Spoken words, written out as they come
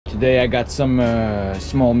today I got some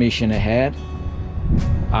small mission ahead.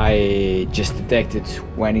 I just detected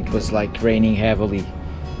when it was like raining heavily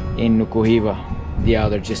in Nukuhiva, the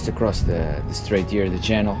other just across the strait here, the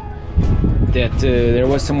channel, that there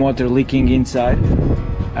was some water leaking inside,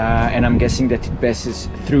 and I'm guessing that it passes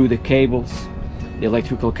through the cables, the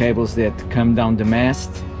electrical cables that come down the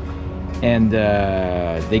mast, and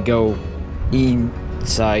they go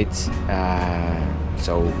inside,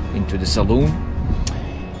 so into the saloon.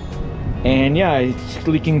 And yeah, it's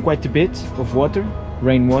leaking quite a bit of water,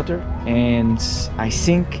 rainwater, and I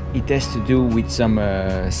think it has to do with some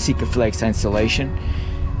Sikaflex insulation.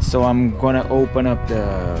 So I'm gonna open up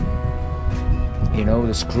the, you know,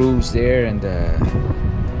 the screws there and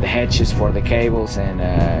the hatches for the cables, and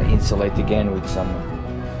insulate again with some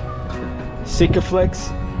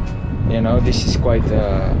Sikaflex. You know, this is quite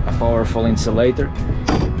a powerful insulator,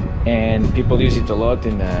 and people use it a lot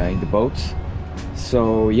in the boats.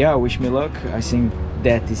 So yeah, wish me luck. I think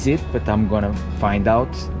that is it, but I'm gonna find out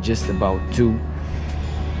just about 2.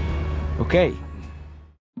 Okay.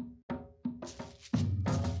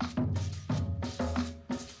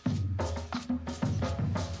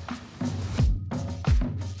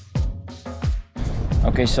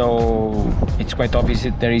 Okay, so it's quite obvious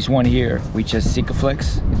that there is one here which has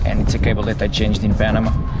Sikaflex, and it's a cable that I changed in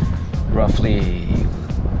Panama roughly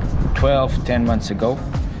 10 months ago,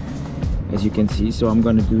 as you can see. So I'm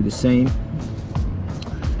gonna do the same,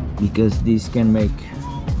 because this can make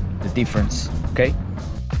the difference. Okay.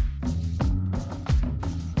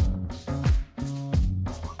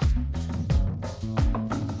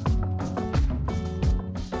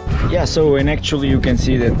 Yeah, so and actually you can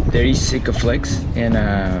see that there is Sikaflex in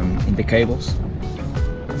the cables,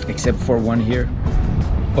 except for one here,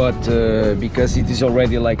 but because it is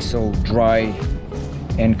already like so dry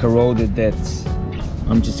and corroded, that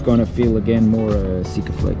I'm just gonna fill again more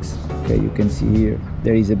Sikaflex. Okay, you can see here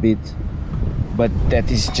there is a bit, but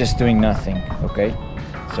that is just doing nothing. Okay,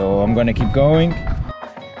 so I'm gonna keep going.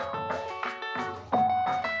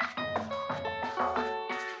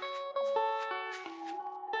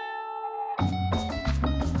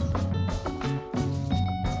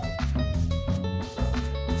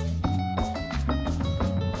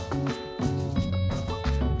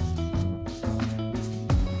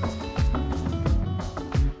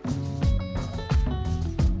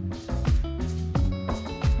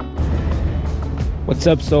 What's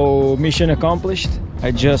up? So mission accomplished. I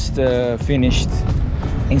just finished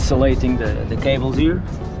insulating the cables here.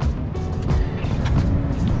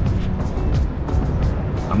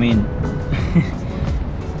 I mean,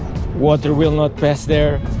 water will not pass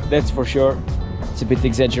there, that's for sure. It's a bit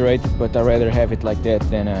exaggerated, but I'd rather have it like that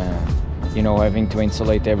than you know, having to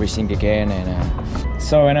insulate everything again. And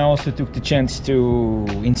so, and I also took the chance to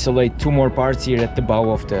insulate 2 more parts here at the bow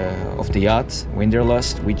of the yacht,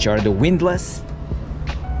 Winderlust, which are the windlass.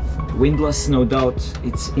 Windlass, no doubt,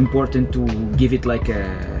 it's important to give it like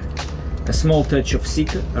a small touch of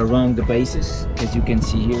Sika around the bases, as you can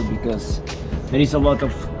see here, because there is a lot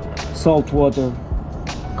of salt water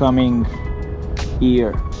coming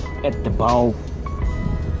here at the bow.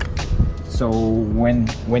 So when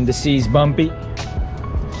the sea is bumpy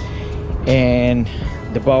and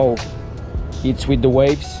the bow hits with the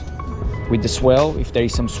waves, with the swell, if there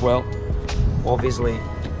is some swell, obviously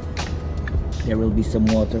there will be some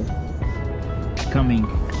water coming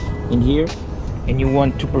in here, and you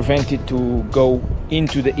want to prevent it to go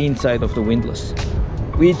into the inside of the windlass,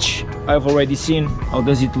 which I've already seen. How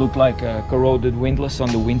does it look like a corroded windlass on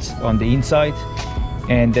the inside,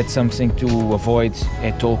 and that's something to avoid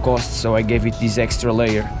at all costs. So I gave it this extra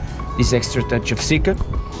layer, this extra touch of Sika.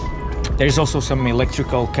 There's also some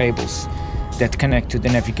electrical cables that connect to the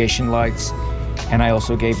navigation lights, and I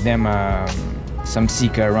also gave them some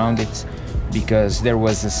Sika around it, because there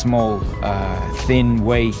was a small thin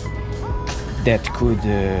way that could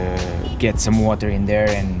get some water in there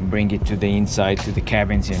and bring it to the inside, to the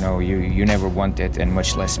cabins. You know, you never want that, and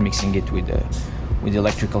much less mixing it with the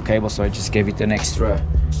electrical cable. So I just gave it an extra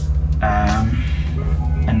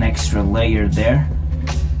layer there,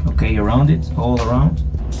 okay, around it, all around.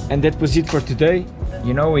 And that was it for today.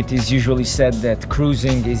 You know, it is usually said that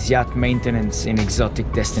cruising is yacht maintenance in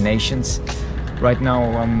exotic destinations. Right now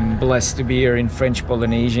I'm blessed to be here in French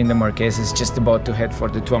Polynesia in the Marquesas, just about to head for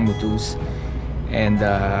the Ua-Pou. And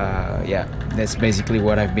yeah, that's basically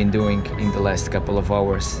what I've been doing in the last couple of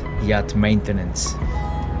hours, yacht maintenance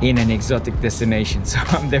in an exotic destination. So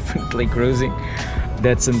I'm definitely cruising,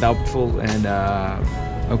 that's undoubtful. And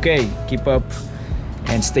okay, keep up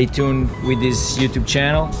and stay tuned with this YouTube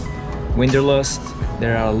channel, Winderlust.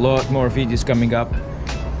 There are a lot more videos coming up,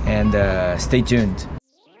 and stay tuned.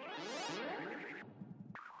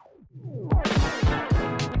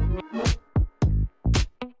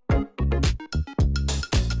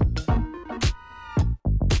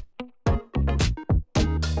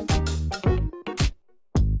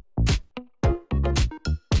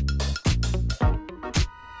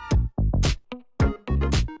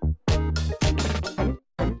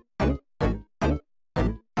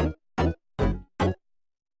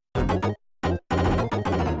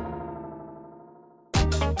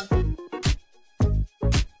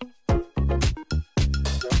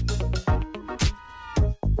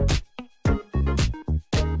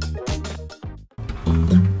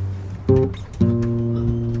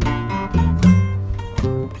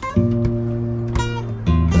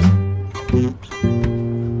 Oops.